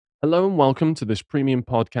Hello and welcome to this premium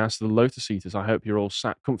podcast of the Lotus Eaters. I hope you're all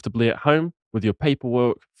sat comfortably at home with your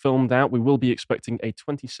paperwork filmed out. We will be expecting a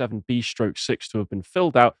 27B/6 to have been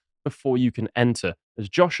filled out before you can enter, as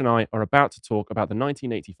Josh and I are about to talk about the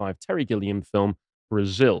 1985 Terry Gilliam film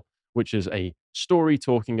Brazil, which is a story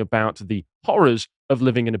talking about the horrors of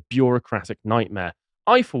living in a bureaucratic nightmare.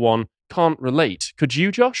 I, for one, can't relate. Could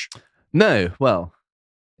you, Josh? No, well,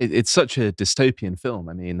 it's such a dystopian film.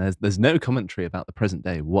 I mean, there's no commentary about the present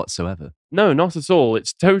day whatsoever. No, not at all.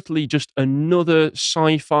 It's totally just another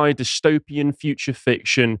sci-fi dystopian future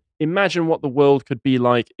fiction. Imagine what the world could be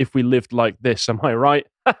like if we lived like this, am I right?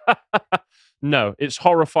 No, it's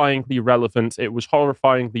horrifyingly relevant. It was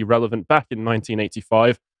horrifyingly relevant back in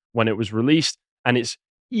 1985 when it was released, and it's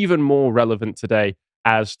even more relevant today,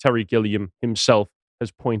 as Terry Gilliam himself has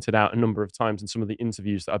pointed out a number of times in some of the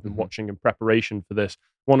interviews that I've been watching in preparation for this.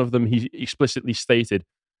 One of them, he explicitly stated,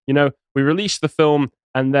 we released the film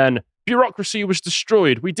and then bureaucracy was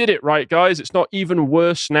destroyed. We did it right, guys. It's not even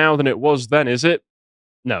worse now than it was then, is it?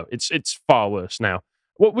 No, it's far worse now.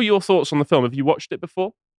 What were your thoughts on the film? Have you watched it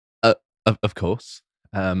before? Of course.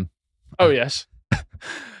 Oh, yes.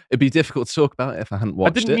 It'd be difficult to talk about it if I hadn't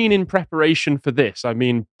watched it. I didn't mean in preparation for this. I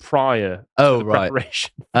mean prior to the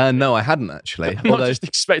preparation. No, I hadn't actually. I'm not just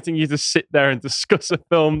expecting you to sit there and discuss a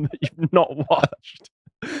film that you've not watched.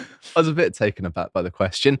 I was a bit taken aback by the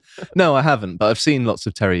question. No, I haven't, but I've seen lots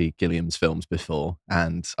of Terry Gilliam's films before,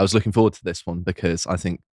 and I was looking forward to this one because I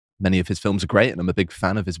think many of his films are great, and I'm a big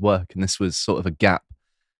fan of his work, and this was sort of a gap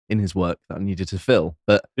in his work that I needed to fill.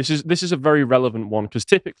 But this is a very relevant one because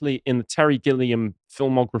typically in the Terry Gilliam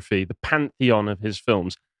filmography, the pantheon of his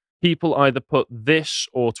films, people either put this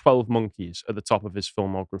or 12 Monkeys at the top of his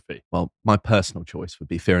filmography. Well, my personal choice would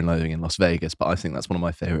be Fear and Loathing in Las Vegas, but I think that's one of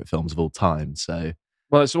my favourite films of all time, so...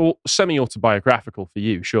 Well, it's all semi-autobiographical for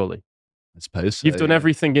you, surely. I suppose so. You've done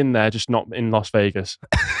everything in there, just not in Las Vegas.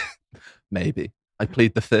 Maybe. I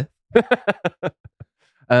plead the fifth.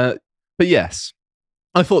 But yes,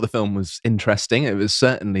 I thought the film was interesting. It was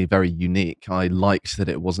certainly very unique. I liked that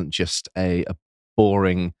it wasn't just a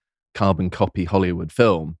boring carbon copy Hollywood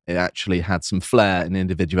film. It actually had some flair and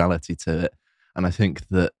individuality to it. And I think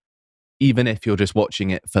that even if you're just watching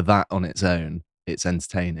it for that on its own, it's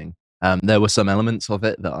entertaining. There were some elements of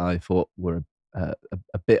it that I thought were a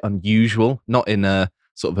bit unusual, not in a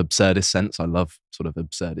sort of absurdist sense. I love sort of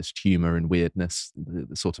absurdist humor and weirdness,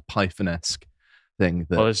 the sort of Python-esque thing.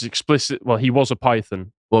 Well, it's explicit. Well, he was a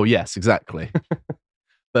Python. Well, yes, exactly.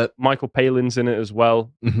 But Michael Palin's in it as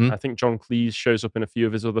well. Mm-hmm. I think John Cleese shows up in a few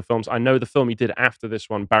of his other films. I know the film he did after this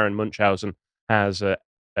one, Baron Munchausen, has,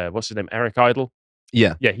 what's his name, Eric Idle?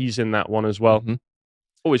 Yeah. Yeah, he's in that one as well. Mm-hmm.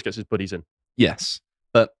 Always gets his buddies in. Yes.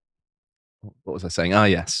 But what was I saying?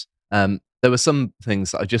 Yes. There were some things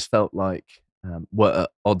that I just felt like were at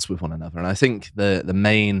odds with one another. And I think the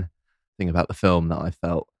main thing about the film that I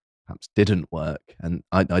felt perhaps didn't work, and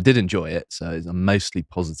I did enjoy it, so I'm mostly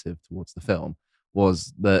positive towards the film,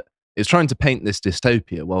 was that it's trying to paint this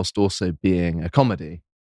dystopia whilst also being a comedy.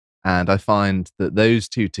 And I find that those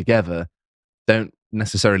two together don't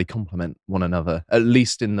necessarily complement one another, at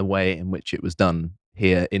least in the way in which it was done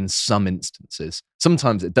here in some instances.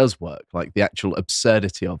 Sometimes it does work, like the actual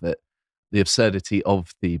absurdity of it, the absurdity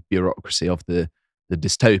of the bureaucracy of the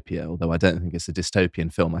dystopia, although I don't think it's a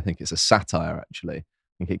dystopian film. I think it's a satire, actually.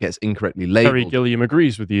 I think it gets incorrectly labeled. Terry Gilliam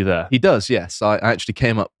agrees with you there. He does, yes. I actually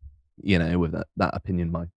came up, with that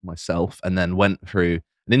opinion myself, and then went through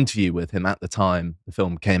an interview with him at the time the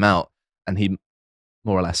film came out, and he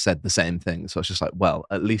more or less said the same thing. So I was just like, well,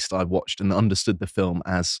 at least I watched and understood the film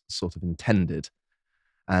as sort of intended.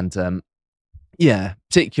 And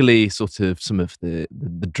particularly sort of some of the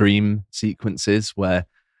dream sequences where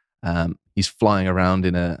he's flying around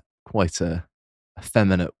in quite a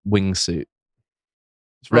effeminate wingsuit.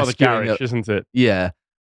 It's rather garish, isn't it? Yeah,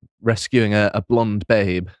 rescuing a blonde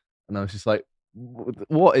babe. And I was just like,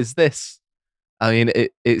 what is this? I mean,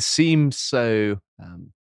 it seemed so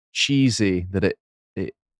cheesy that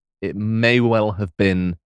it may well have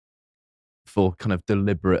been for kind of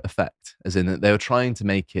deliberate effect, as in that they were trying to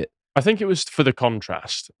make it. I think it was for the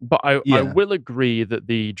contrast, but I will agree that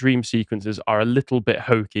the dream sequences are a little bit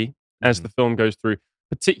hokey as the film goes through.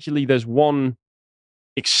 Particularly, there's one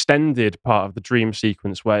extended part of the dream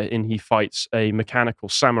sequence wherein he fights a mechanical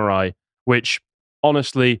samurai, which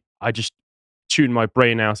honestly, I just tuned my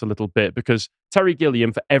brain out a little bit because Terry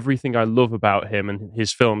Gilliam, for everything I love about him and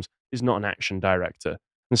his films, is not an action director.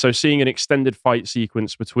 And so seeing an extended fight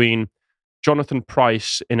sequence between Jonathan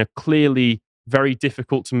Pryce in a clearly very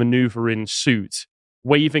difficult to maneuver in suit,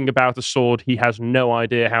 waving about a sword he has no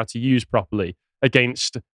idea how to use properly,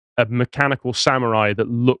 against a mechanical samurai that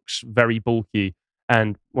looks very bulky,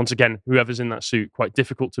 and once again, whoever's in that suit, quite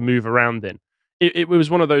difficult to move around in. It was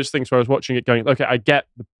one of those things where I was watching it going, okay, I get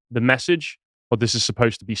the message, what this is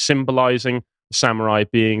supposed to be symbolizing, the samurai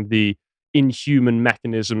being the inhuman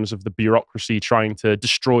mechanisms of the bureaucracy trying to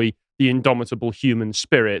destroy the indomitable human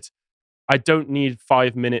spirit. I don't need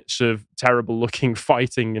 5 minutes of terrible looking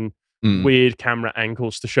fighting and weird camera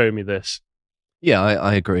angles to show me this. Yeah,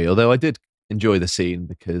 I agree. Although I did enjoy the scene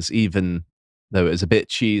because even though it was a bit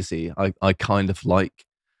cheesy, I kind of like.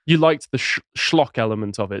 You liked the schlock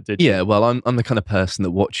element of it, did you? Yeah, well, I'm the kind of person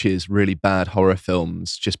that watches really bad horror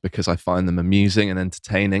films just because I find them amusing and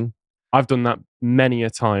entertaining. I've done that many a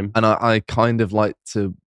time. And I kind of like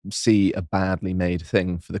to see a badly made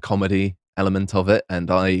thing for the comedy element of it, and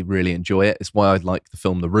I really enjoy it. It's why I like the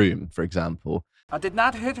film The Room, for example. I did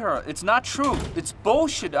not hit her. It's not true. It's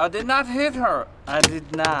bullshit. I did not hit her. I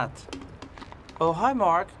did not. Oh, hi,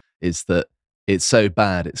 Mark. Is that it's so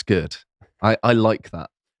bad, it's good. I like that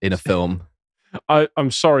in a film. I'm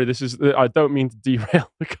sorry, I don't mean to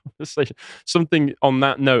derail the conversation. Something on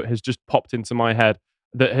that note has just popped into my head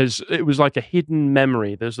it was like a hidden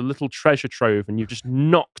memory. There's a little treasure trove, and you've just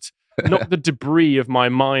knocked the debris of my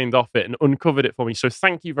mind off it and uncovered it for me. So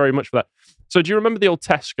thank you very much for that. So do you remember the old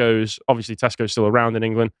Tesco's? Obviously, Tesco's still around in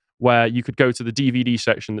England, where you could go to the DVD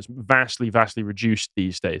section that's vastly, vastly reduced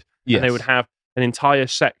these days. Yes. And they would have an entire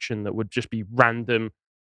section that would just be random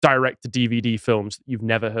direct-to-DVD films that you've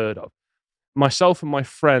never heard of. Myself and my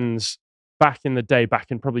friends back in the day, back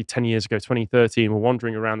in probably 10 years ago, 2013, were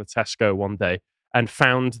wandering around the Tesco one day and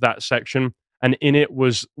found that section. And in it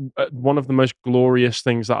was one of the most glorious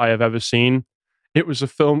things that I have ever seen. It was a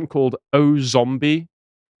film called Oh Zombie.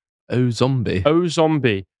 Oh Zombie? Oh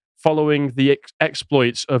Zombie, following the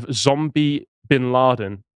exploits of Zombie Bin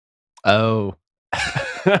Laden. Oh.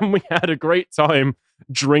 And we had a great time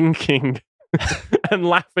drinking and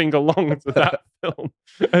laughing along to that film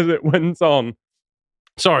as it went on.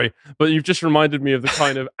 Sorry, but you've just reminded me of the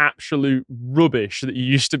kind of absolute rubbish that you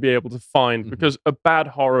used to be able to find, because a bad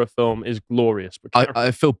horror film is glorious.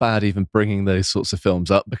 I feel bad even bringing those sorts of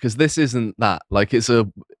films up, because this isn't that. Like, it's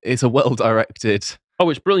a well-directed. Oh,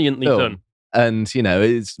 it's brilliantly film. done. And,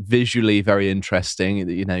 it's visually very interesting.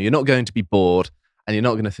 You're not going to be bored, and you're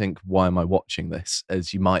not going to think, why am I watching this?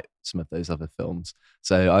 As you might some of those other films.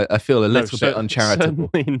 So I feel a little bit uncharitable.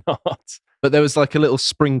 Certainly not. But there was like a little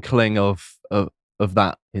sprinkling of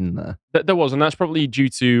that in there. There was, and that's probably due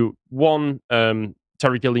to one,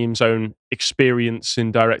 Terry Gilliam's own experience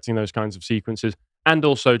in directing those kinds of sequences, and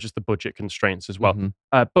also just the budget constraints as well.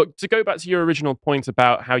 Mm-hmm. But to go back to your original point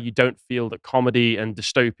about how you don't feel that comedy and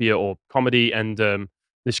dystopia, or comedy and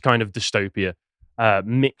this kind of dystopia,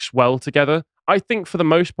 mix well together, I think for the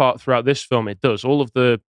most part throughout this film it does. All of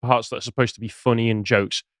the parts that are supposed to be funny and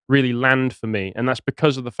jokes really land for me, and that's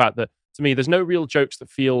because of the fact that, to me, there's no real jokes that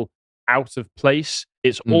feel out of place.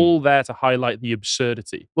 It's all there to highlight the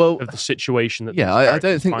absurdity of the situation. That I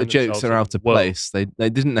don't think the jokes are out of place. They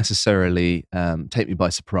didn't necessarily take me by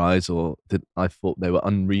surprise, or that I thought they were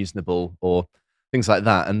unreasonable or things like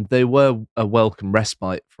that. And they were a welcome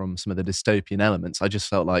respite from some of the dystopian elements. I just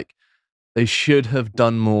felt like they should have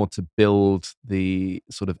done more to build the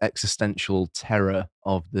sort of existential terror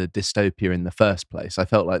of the dystopia in the first place. I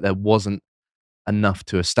felt like there wasn't enough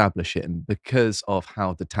to establish it, and because of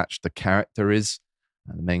how detached the character is,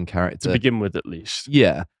 the main character to begin with, at least,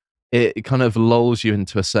 it kind of lulls you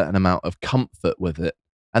into a certain amount of comfort with it,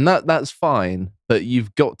 and that's fine, but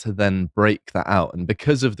you've got to then break that out. And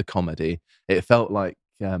because of the comedy, it felt like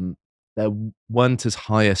there weren't as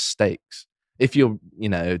high stakes. If you're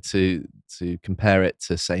to compare it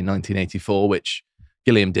to, say, 1984, which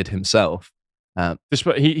Gilliam did himself.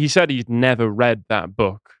 He said he'd never read that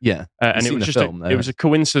book. Yeah, and it was just it was a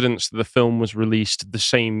coincidence that the film was released the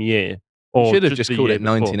same year. Or should have just called it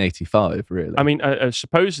 1985, really. I mean,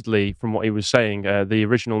 supposedly, from what he was saying, the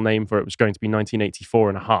original name for it was going to be 1984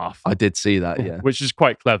 and a half. I did see that, yeah. Which is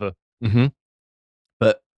quite clever. Mm-hmm.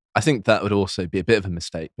 But I think that would also be a bit of a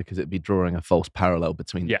mistake, because it'd be drawing a false parallel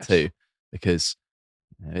between the two, because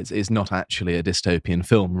it's not actually a dystopian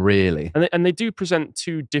film, really. And they do present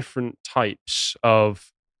two different types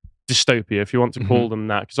of dystopia, if you want to call them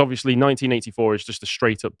that, because obviously 1984 is just a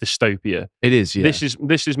straight up dystopia. It is, yeah.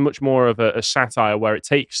 This is much more of a satire, where it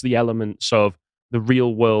takes the elements of the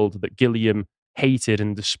real world that Gilliam hated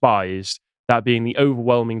and despised, that being the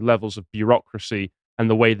overwhelming levels of bureaucracy and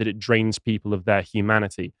the way that it drains people of their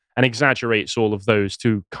humanity, and exaggerates all of those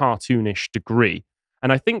to cartoonish degree.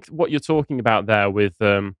 And I think what you're talking about there with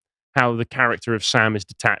how the character of Sam is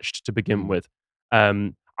detached to begin with,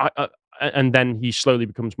 and then he slowly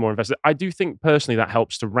becomes more invested. I do think personally that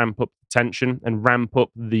helps to ramp up the tension and ramp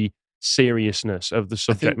up the seriousness of the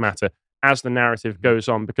subject matter as the narrative goes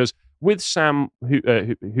on. Because with Sam,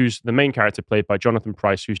 who's the main character played by Jonathan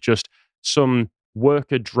Pryce, who's just some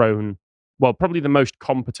worker drone, well, probably the most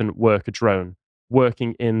competent worker drone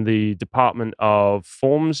working in the Department of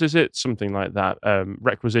Forms, is it? Something like that.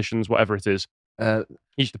 Requisitions, whatever it is.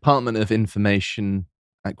 Each Department of Information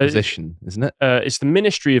Acquisition, isn't it? It's the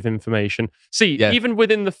Ministry of Information. See, even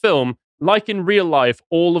within the film, like in real life,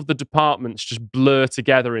 all of the departments just blur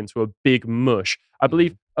together into a big mush. I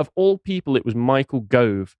believe of all people, it was Michael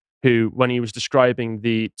Gove who, when he was describing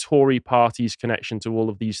the Tory party's connection to all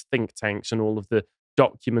of these think tanks and all of the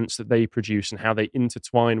documents that they produce and how they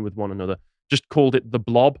intertwine with one another, just called it the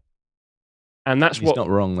blob. And that's he's not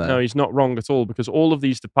wrong there. No, he's not wrong at all, because all of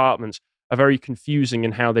these departments are very confusing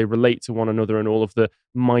in how they relate to one another and all of the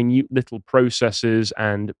minute little processes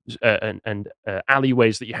and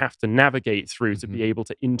alleyways that you have to navigate through to be able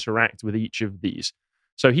to interact with each of these.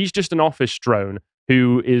 So he's just an office drone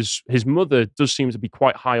his mother does seem to be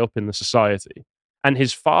quite high up in the society. And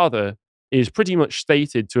his father is pretty much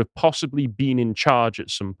stated to have possibly been in charge at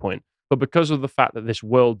some point. But because of the fact that this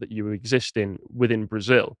world that you exist in within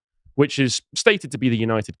Brazil, which is stated to be the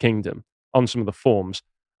United Kingdom on some of the forms,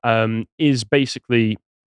 is basically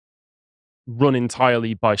run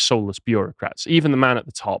entirely by soulless bureaucrats. Even the man at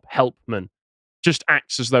the top, Helpman, just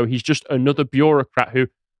acts as though he's just another bureaucrat who,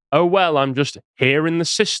 oh, well, I'm just here in the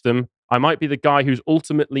system. I might be the guy who's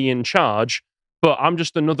ultimately in charge, but I'm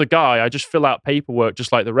just another guy. I just fill out paperwork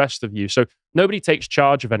just like the rest of you. So nobody takes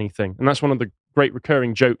charge of anything. And that's one of the great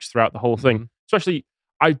recurring jokes throughout the whole thing. Especially,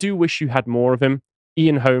 I do wish you had more of him.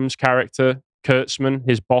 Ian Holmes' character, Kurtzman,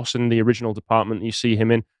 his boss in the original department you see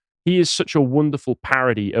him in, he is such a wonderful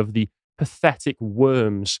parody of the pathetic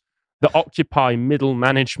worms that occupy middle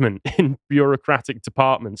management in bureaucratic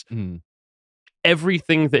departments.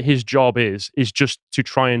 Everything that his job is just to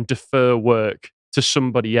try and defer work to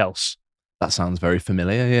somebody else. That sounds very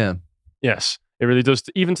familiar, yeah. Yes, it really does.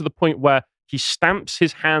 Even to the point where he stamps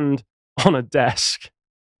his hand on a desk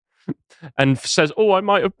and says, "Oh, I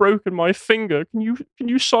might have broken my finger. Can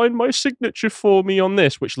you sign my signature for me on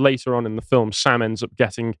this?" Which later on in the film, Sam ends up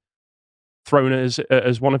getting thrown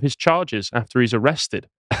as one of his charges after he's arrested.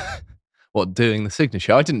 What, doing the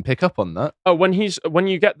signature? I didn't pick up on that. Oh, when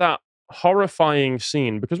you get that horrifying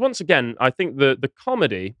scene, because once again, I think the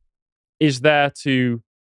comedy is there to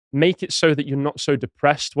make it so that you're not so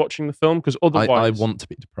depressed watching the film, because otherwise... I want to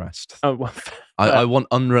be depressed. Oh, well, I want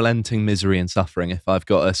unrelenting misery and suffering if I've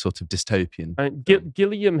got a sort of dystopian.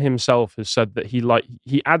 Gilliam himself has said that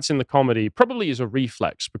he adds in the comedy, probably as a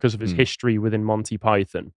reflex because of his history within Monty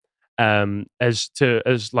Python, as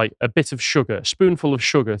like a bit of sugar, a spoonful of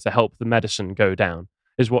sugar to help the medicine go down,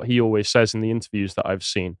 is what he always says in the interviews that I've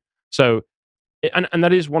seen. So, and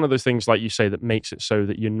that is one of those things, like you say, that makes it so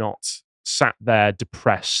that you're not sat there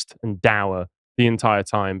depressed and dour the entire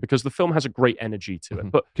time, because the film has a great energy to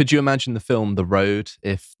it. But could you imagine the film The Road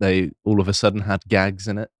if they all of a sudden had gags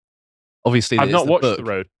in it? Obviously, I've not watched The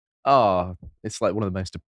Road. Oh, it's like one of the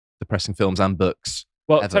most depressing films and books.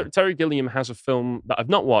 Well, Terry Gilliam has a film that I've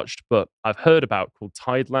not watched, but I've heard about, called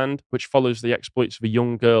Tideland, which follows the exploits of a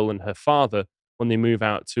young girl and her father when they move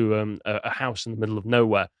out to a house in the middle of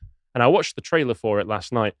nowhere. And I watched the trailer for it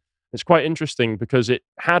last night. It's quite interesting because it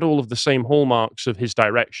had all of the same hallmarks of his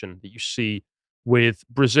direction that you see with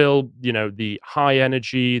Brazil, the high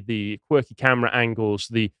energy, the quirky camera angles,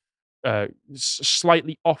 the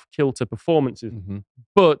slightly off-kilter performances.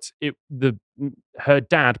 But her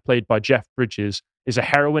dad, played by Jeff Bridges, is a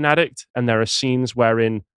heroin addict, and there are scenes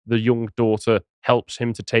wherein the young daughter helps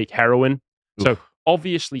him to take heroin. Oof. So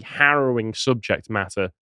obviously harrowing subject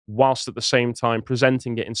matter, whilst at the same time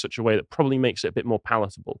presenting it in such a way that probably makes it a bit more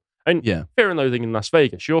palatable. And Fear and Loathing in Las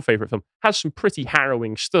Vegas, your favorite film, has some pretty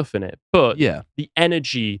harrowing stuff in it. But the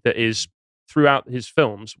energy that is throughout his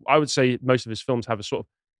films, I would say most of his films have a sort of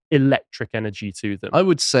electric energy to them. I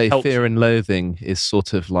would say Fear and Loathing is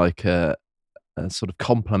sort of like a sort of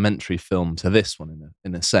complementary film to this one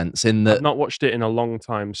in a sense. In that I've not watched it in a long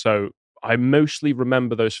time, so I mostly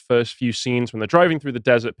remember those first few scenes when they're driving through the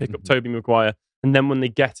desert, pick up Tobey Maguire, and then when they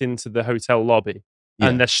get into the hotel lobby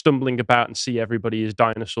and they're stumbling about and see everybody as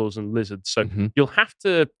dinosaurs and lizards. So you'll have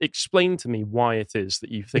to explain to me why it is that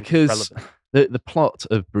you think it's relevant. The plot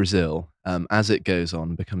of Brazil, as it goes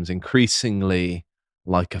on, becomes increasingly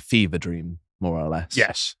like a fever dream, more or less.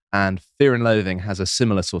 Yes. And Fear and Loathing has a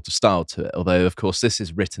similar sort of style to it, although, of course, this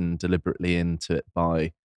is written deliberately into it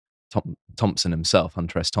by Thompson himself,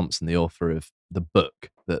 Hunter S. Thompson, the author of the book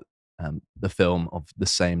that the film of the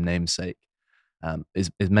same namesake is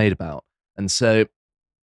made about. And so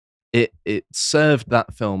it served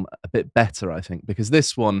that film a bit better, I think, because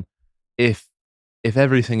this one, if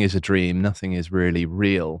everything is a dream, nothing is really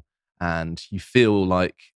real, and you feel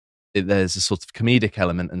like there's a sort of comedic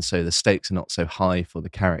element, and so the stakes are not so high for the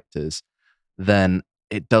characters, then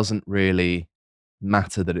it doesn't really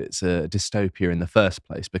matter that it's a dystopia in the first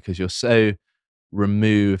place, because you're so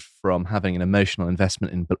removed from having an emotional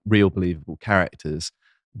investment in real believable characters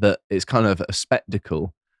that it's kind of a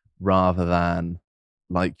spectacle rather than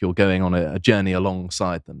like you're going on a journey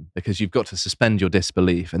alongside them, because you've got to suspend your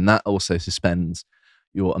disbelief, and that also suspends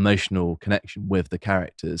your emotional connection with the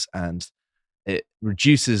characters, and it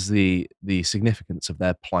reduces the significance of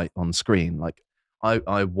their plight on screen. Like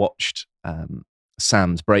I watched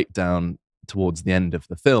Sam's breakdown towards the end of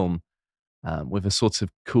the film with a sort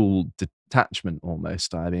of cool detachment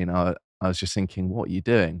almost. I mean, I was just thinking, what are you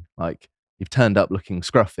doing? Like, you've turned up looking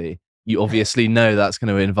scruffy. You obviously know that's going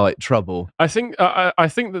to invite trouble. I think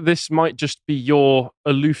that this might just be your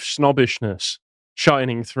aloof snobbishness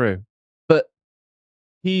shining through. But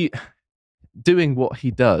he, doing what he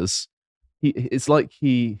does, it's like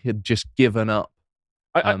he had just given up.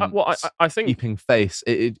 I think keeping face.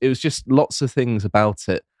 It was just lots of things about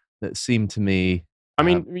it that seemed to me. I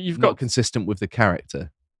mean, you've not got consistent with the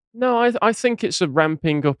character. No, I think it's a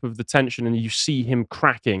ramping up of the tension, and you see him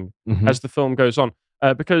cracking as the film goes on.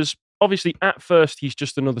 Because obviously, at first, he's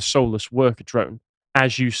just another soulless worker drone,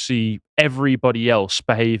 as you see everybody else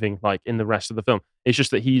behaving like in the rest of the film. It's just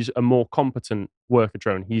that he's a more competent worker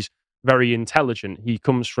drone. He's very intelligent. He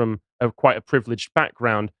comes from quite a privileged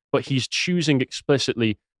background, but he's choosing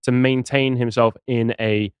explicitly to maintain himself in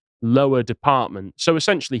a lower department. So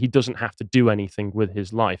essentially, he doesn't have to do anything with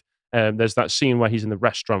his life. There's that scene where he's in the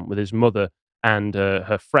restaurant with his mother and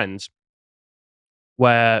her friends,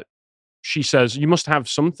 where she says, "You must have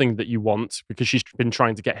something that you want," because she's been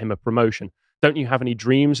trying to get him a promotion. "Don't you have any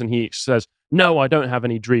dreams?" And he says, "No, I don't have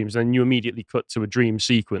any dreams." And then you immediately cut to a dream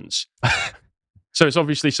sequence. So it's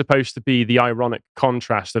obviously supposed to be the ironic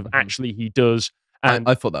contrast of actually he does. And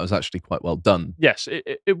I thought that was actually quite well done. Yes,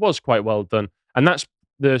 it was quite well done. And that's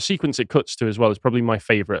the sequence it cuts to as well is probably my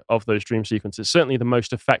favorite of those dream sequences. Certainly the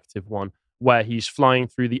most effective one, where he's flying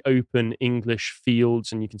through the open English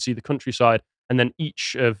fields and you can see the countryside. And then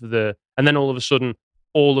and then all of a sudden,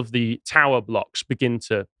 all of the tower blocks begin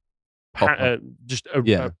to come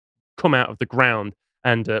out of the ground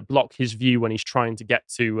and block his view when he's trying to get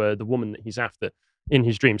to the woman that he's after in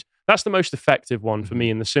his dreams. That's the most effective one for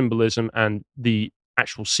me in the symbolism and the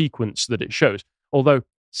actual sequence that it shows. Although,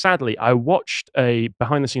 sadly, I watched a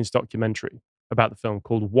behind-the-scenes documentary about the film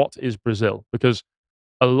called What is Brazil? Because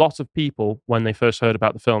a lot of people, when they first heard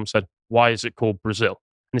about the film, said, "Why is it called Brazil?"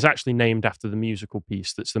 And it's actually named after the musical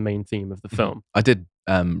piece that's the main theme of the film. I did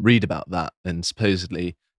read about that, and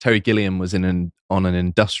supposedly Terry Gilliam was on an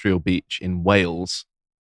industrial beach in Wales,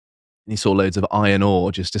 and he saw loads of iron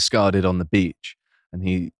ore just discarded on the beach.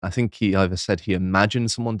 And I think he either said he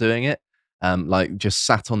imagined someone doing it, like just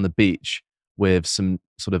sat on the beach with some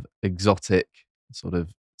sort of exotic, sort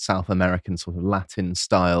of South American, sort of Latin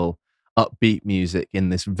style upbeat music in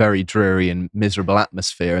this very dreary and miserable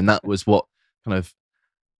atmosphere. And that was what kind of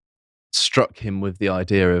struck him with the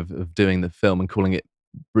idea of doing the film and calling it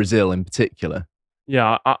Brazil in particular.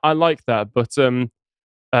 Yeah, I like that. But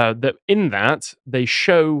that in that, they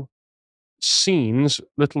show scenes,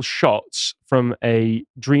 little shots from a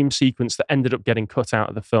dream sequence that ended up getting cut out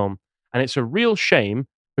of the film. And it's a real shame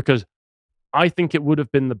because I think it would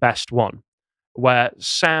have been the best one, where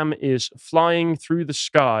Sam is flying through the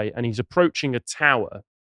sky and he's approaching a tower.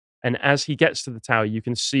 And as he gets to the tower, you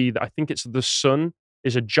can see that I think it's the sun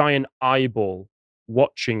is a giant eyeball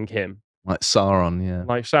watching him. Like Sauron, yeah.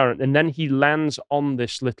 Like Sauron. And then he lands on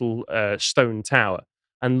this little stone tower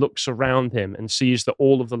and looks around him and sees that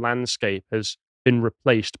all of the landscape has been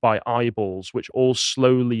replaced by eyeballs, which all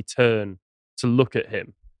slowly turn to look at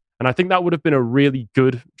him. And I think that would have been a really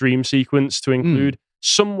good dream sequence to include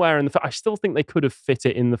somewhere in the film. I still think they could have fit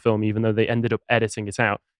it in the film, even though they ended up editing it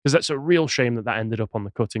out, because that's a real shame that ended up on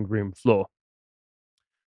the cutting room floor.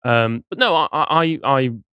 But no,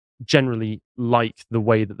 I generally like the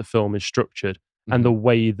way that the film is structured and the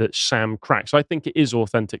way that Sam cracks. I think it is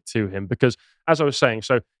authentic to him because, as I was saying,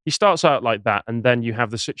 so he starts out like that, and then you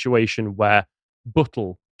have the situation where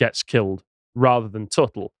Buttle gets killed rather than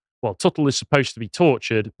Tuttle. Well, Tuttle is supposed to be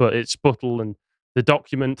tortured, but it's Buttle, and the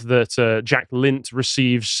document that Jack Lint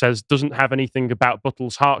receives doesn't have anything about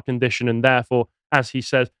Buttle's heart condition, and therefore, as he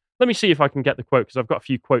says, let me see if I can get the quote, because I've got a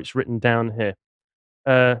few quotes written down here.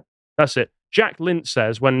 That's it. Jack Lint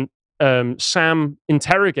says, when Sam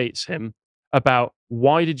interrogates him about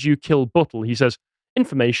why did you kill Buttle, he says,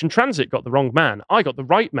 Information transit got the wrong man. I got the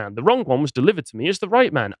right man. The wrong one was delivered to me as the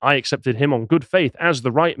right man. I accepted him on good faith as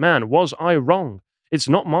the right man. Was I wrong? It's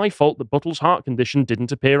not my fault that Buttle's heart condition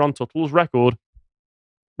didn't appear on Tuttle's record.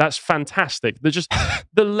 That's fantastic. There's just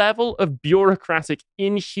the level of bureaucratic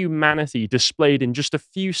inhumanity displayed in just a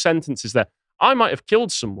few sentences there. I might have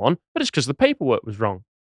killed someone, but it's because the paperwork was wrong.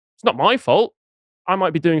 It's not my fault. I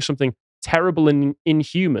might be doing something terrible and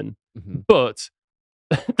inhuman, but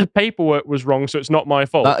the paperwork was wrong, so it's not my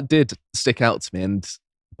fault. That did stick out to me, and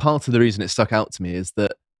part of the reason it stuck out to me is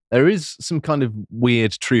that there is some kind of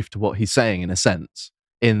weird truth to what he's saying, in a sense,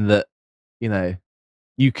 in that, you know,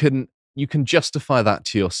 you can justify that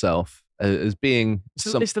to yourself as being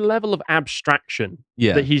it's the level of abstraction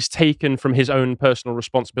Yeah. that he's taken from his own personal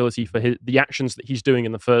responsibility for the actions that he's doing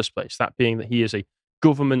in the first place, that being that he is a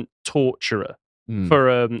government torturer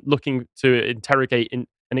for looking to interrogate and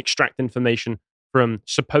extract information from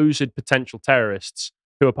supposed potential terrorists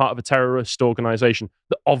who are part of a terrorist organization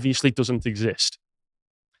that obviously doesn't exist.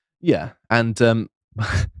 Yeah, and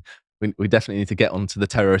we definitely need to get onto the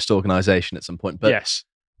terrorist organization at some point. But yes,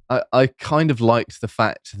 I kind of liked the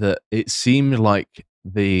fact that it seemed like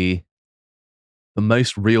the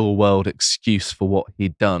most real world excuse for what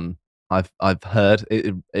he'd done I've heard.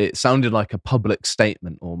 It sounded like a public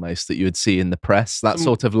statement almost that you would see in the press. That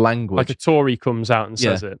sort of language, like a Tory comes out and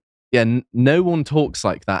says it. Yeah, no one talks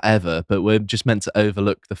like that ever, but we're just meant to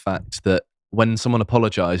overlook the fact that when someone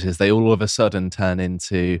apologizes, they all of a sudden turn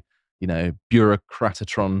into, you know,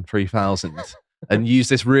 Bureaucratitron 3000 and use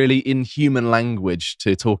this really inhuman language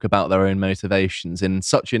to talk about their own motivations in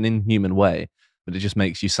such an inhuman way that it just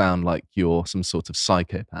makes you sound like you're some sort of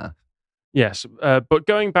psychopath. Yes, but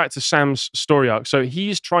going back to Sam's story arc, so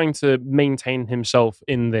he's trying to maintain himself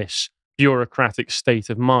in this bureaucratic state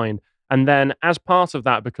of mind. And then as part of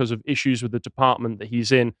that, because of issues with the department that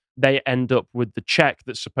he's in, they end up with the check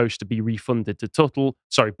that's supposed to be refunded to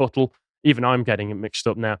Buttle. Even I'm getting it mixed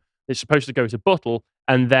up now. It's supposed to go to Buttle,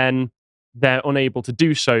 and then they're unable to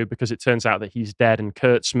do so because it turns out that he's dead. And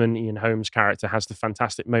Kurtzman, Ian Holmes' character, has the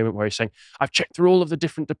fantastic moment where he's saying, I've checked through all of the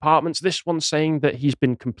different departments. This one's saying that he's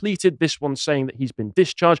been completed. This one's saying that he's been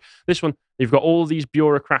discharged. This one, you've got all these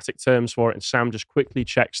bureaucratic terms for it. And Sam just quickly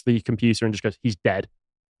checks the computer and just goes, he's dead.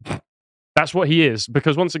 That's what he is.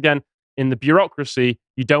 Because once again, in the bureaucracy,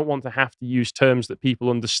 you don't want to have to use terms that people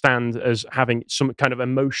understand as having some kind of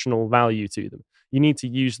emotional value to them. You need to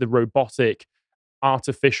use the robotic,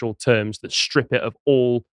 artificial terms that strip it of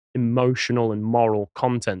all emotional and moral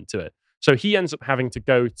content to it. So he ends up having to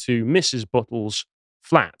go to Mrs. Buttle's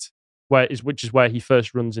flat, which is where he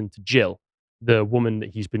first runs into Jill, the woman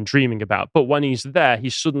that he's been dreaming about. But when he's there,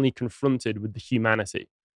 he's suddenly confronted with the humanity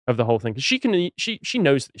of the whole thing. Because she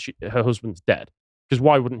knows that her husband's dead. Because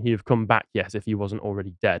why wouldn't he have come back yet if he wasn't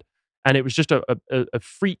already dead? And it was just a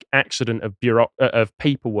freak accident of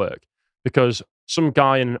paperwork, because some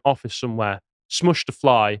guy in an office somewhere smushed a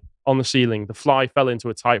fly on the ceiling. The fly fell into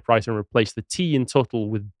a typewriter and replaced the T in Tuttle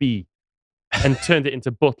with B and turned it into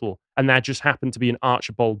Buttle. And there just happened to be an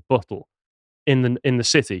Archibald Buttle in the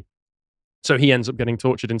city. So he ends up getting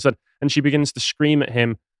tortured instead. And she begins to scream at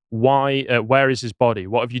him, where is his body?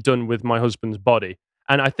 What have you done with my husband's body?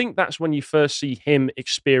 And I think that's when you first see him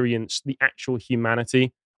experience the actual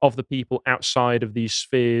humanity of the people outside of these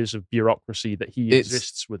spheres of bureaucracy that he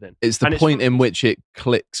exists within. It's the point in which it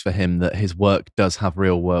clicks for him that his work does have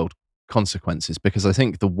real world consequences, because I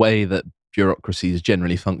think the way that bureaucracies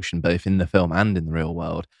generally function, both in the film and in the real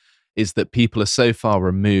world, is that people are so far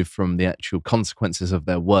removed from the actual consequences of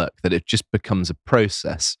their work that it just becomes a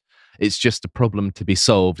process. It's just a problem to be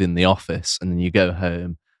solved in the office, and then you go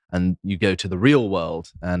home and you go to the real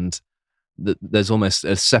world, and there's almost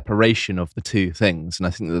a separation of the two things. And I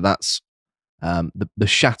think that's the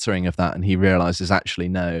shattering of that. And he realizes, actually,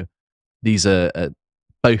 no, these are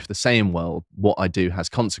both the same world. What I do has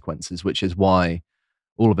consequences, which is why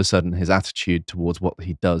all of a sudden his attitude towards what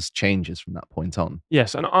he does changes from that point on.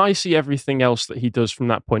 Yes, and I see everything else that he does from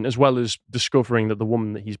that point, as well as discovering that the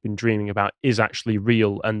woman that he's been dreaming about is actually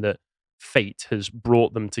real and that fate has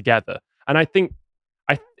brought them together. And I think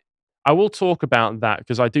I will talk about that,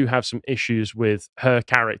 because I do have some issues with her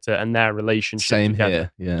character and their relationship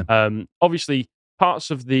together. Here, yeah. Obviously, parts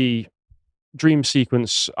of the dream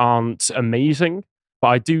sequence aren't amazing, but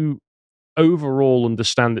I do overall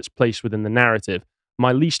understand its place within the narrative.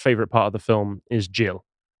 My least favorite part of the film is Jill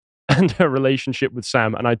and her relationship with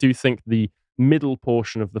Sam. And I do think the middle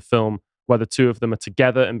portion of the film, where the two of them are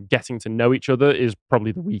together and getting to know each other, is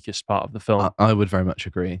probably the weakest part of the film. I would very much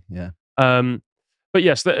agree, yeah. But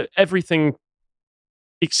yes, everything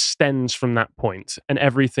extends from that point, and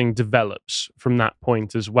everything develops from that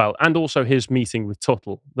point as well. And also his meeting with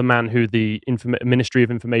Tuttle, the man who the Ministry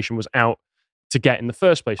of Information was out to get in the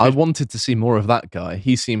first place. I wanted to see more of that guy.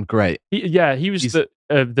 He seemed great. He was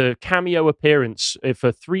the cameo appearance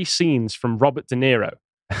for 3 scenes from Robert De Niro,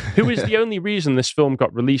 who is the only reason this film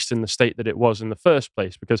got released in the state that it was in the first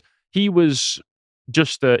place, because he was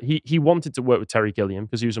just he wanted to work with Terry Gilliam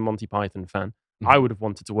because he was a Monty Python fan. I would have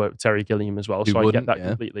wanted to work with Terry Gilliam as well, so I get that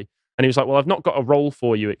completely. And he was like, well, I've not got a role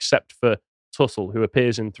for you except for Tuttle, who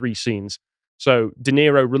appears in 3 scenes. So De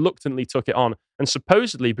Niro reluctantly took it on, and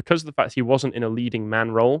supposedly because of the fact he wasn't in a leading man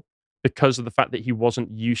role, because of the fact that he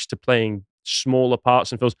wasn't used to playing smaller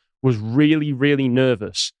parts in films, was really, really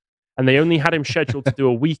nervous. And they only had him scheduled to do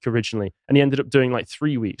a week originally, and he ended up doing like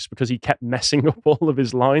 3 weeks because he kept messing up all of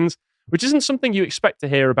his lines, which isn't something you expect to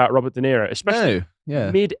hear about Robert De Niro, especially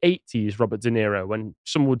mid-80s Robert De Niro, when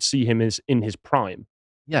some would see him as in his prime.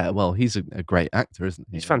 Yeah, well, he's a great actor, isn't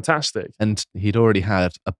he? He's fantastic. And he'd already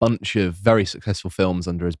had a bunch of very successful films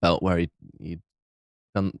under his belt where he'd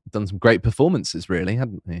done some great performances, really,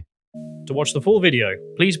 hadn't he? To watch the full video,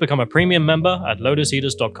 please become a premium member at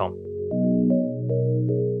lotuseaters.com.